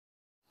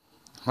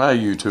Hi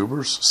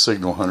YouTubers,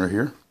 Signal Hunter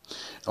here.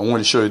 I wanted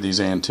to show you these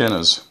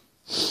antennas.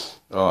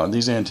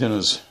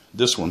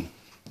 This one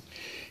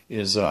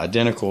is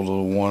identical to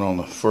the one on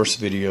the first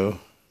video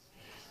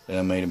that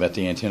I made about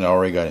the antenna I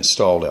already got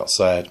installed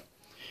outside.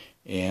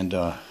 And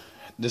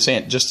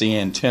just the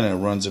antenna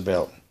runs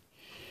about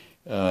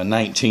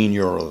 19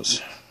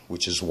 euros,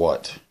 which is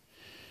what?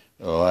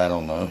 I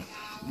don't know,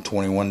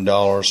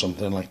 $21,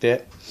 something like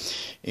that.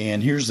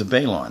 And here's the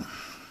Balun,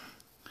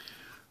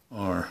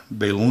 or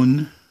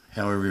Balun,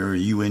 however,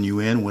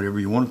 UN, whatever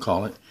you want to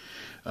call it.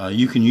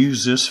 You can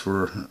use this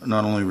for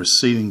not only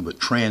receiving but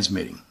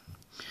transmitting.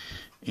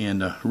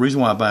 And the reason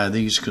why I buy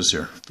these is because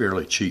they're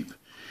fairly cheap.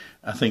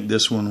 I think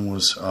this one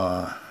was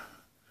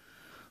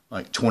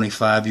like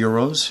 25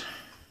 euros.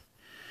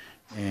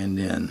 And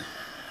then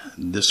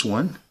this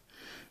one,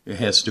 it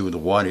has to do with the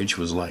wattage,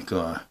 was like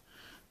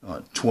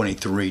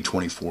 23,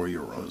 24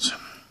 euros.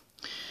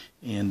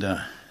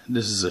 And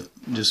this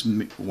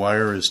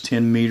wire is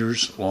 10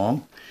 meters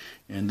long,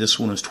 and this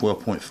one is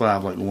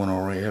 12.5, like the one I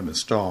already have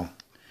installed.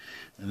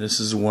 And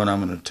this is the one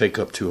I'm going to take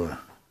up to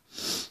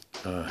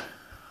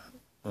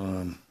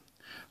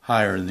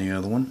higher than the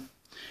other one,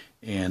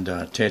 and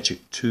attach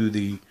it to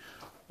the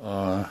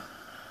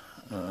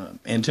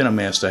antenna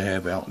mast I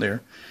have out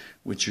there,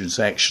 which is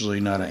actually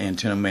not an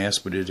antenna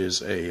mast, but it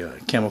is a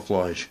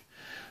camouflage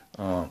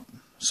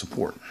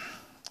support.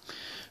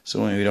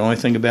 So anyway, the only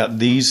thing about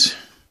these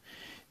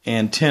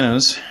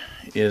antennas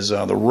is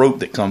the rope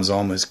that comes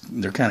on them.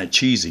 They're kind of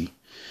cheesy,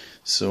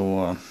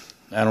 so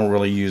I don't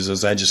really use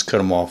those. I just cut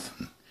them off,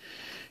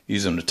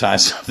 use them to tie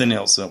something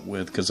else up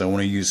with, because I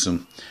want to use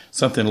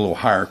something a little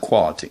higher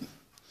quality.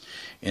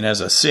 And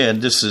as I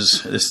said, this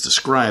is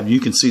described.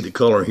 You can see the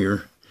color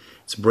here.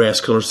 It's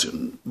brass color,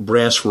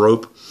 brass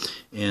rope,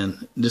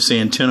 and this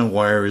antenna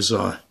wire is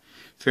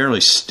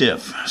fairly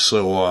stiff,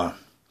 so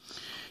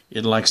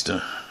it likes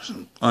to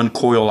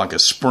uncoil like a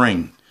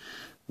spring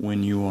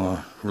when you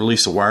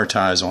release the wire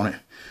ties on it,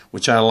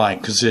 which I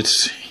like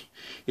because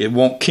it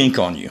won't kink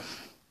on you,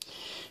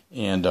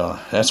 and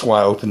that's why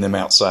I open them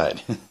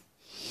outside.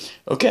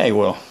 Okay,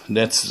 well,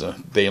 that's the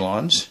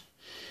Baluns,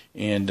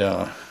 and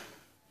I'm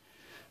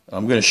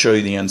going to show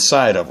you the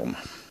inside of them.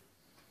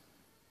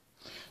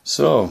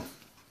 So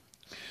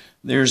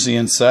there's the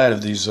inside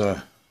of these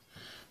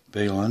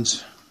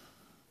Baluns,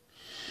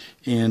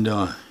 and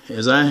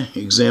as I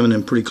examine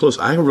them pretty close,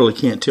 I really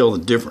can't tell the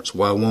difference.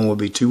 Why one would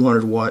be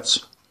 200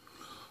 watts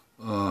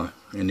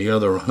and the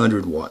other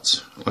 100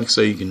 watts. Like I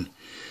say, you can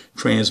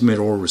transmit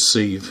or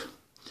receive.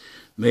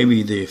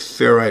 Maybe the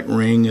ferrite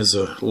ring is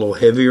a little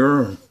heavier,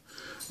 or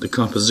the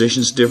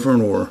composition's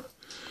different, or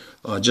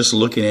just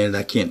looking at it,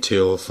 I can't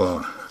tell if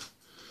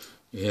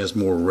it has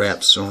more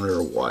wraps on it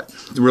or what.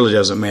 It really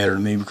doesn't matter to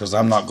me because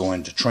I'm not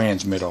going to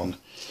transmit on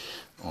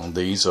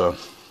these.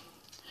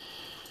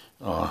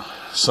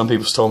 Some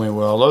people told me,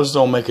 well, those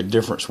don't make a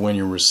difference when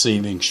you're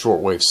receiving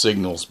shortwave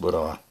signals,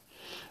 but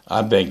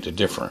I beg to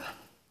differ,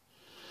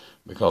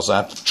 because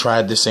I've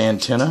tried this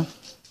antenna,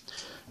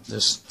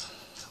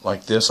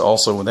 like this,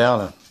 also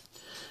without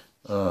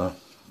a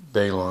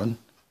Balun,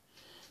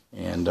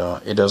 and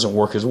it doesn't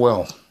work as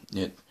well.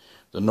 The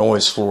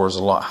noise floor is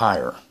a lot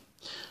higher.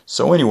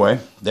 So anyway,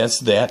 that's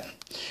that.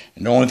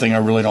 And the only thing I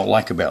really don't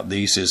like about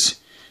these is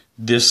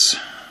this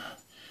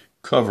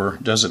cover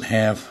doesn't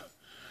have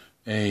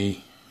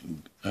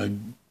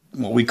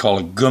what we call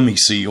a gummy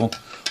seal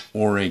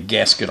or a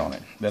gasket on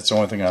it. That's the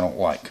only thing I don't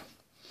like.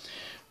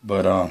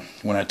 But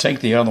when I take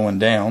the other one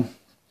down,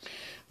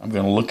 I'm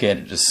going to look at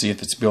it to see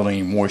if it's building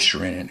any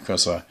moisture in it,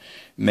 because I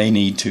may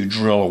need to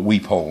drill a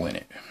weep hole in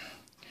it,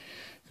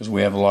 because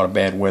we have a lot of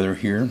bad weather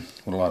here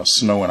with a lot of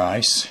snow and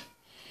ice,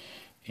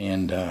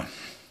 and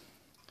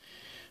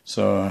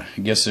so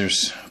I guess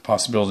there's a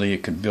possibility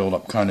it could build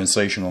up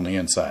condensation on the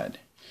inside.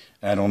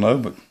 I don't know,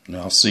 but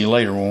I'll see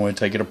later when we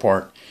take it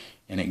apart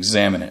and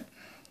examine it.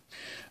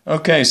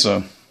 Okay,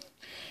 so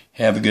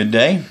have a good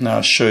day, and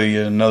I'll show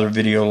you another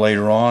video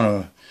later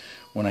on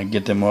when I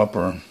get them up,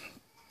 or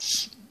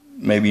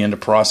maybe in the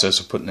process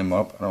of putting them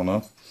up. I don't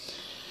know.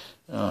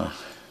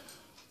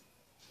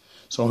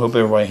 So I hope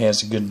everybody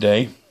has a good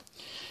day.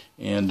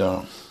 And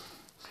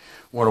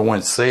what I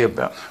want to say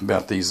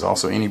about these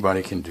also,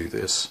 anybody can do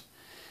this,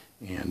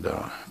 and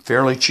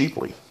fairly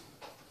cheaply.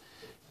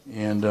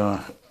 And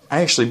I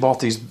actually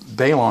bought these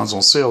Baluns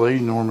on sale. They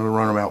normally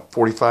run about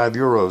 45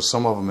 euros.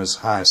 Some of them as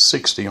high as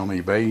 60 on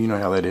eBay. You know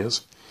how that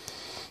is.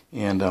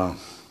 And the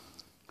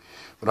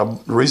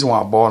reason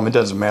why I bought them, it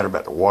doesn't matter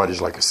about the wattage,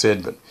 like I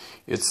said, but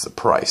it's the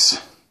price.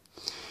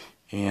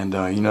 And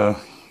you know,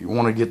 you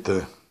want to get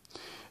the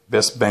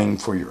best bang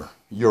for your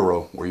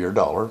euro or your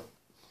dollar.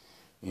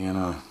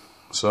 And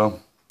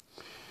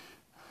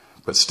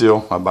but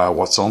still, I buy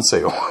what's on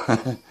sale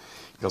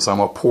because I'm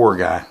a poor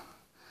guy.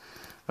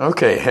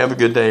 Okay, have a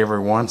good day,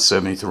 everyone.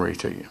 73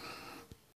 to you.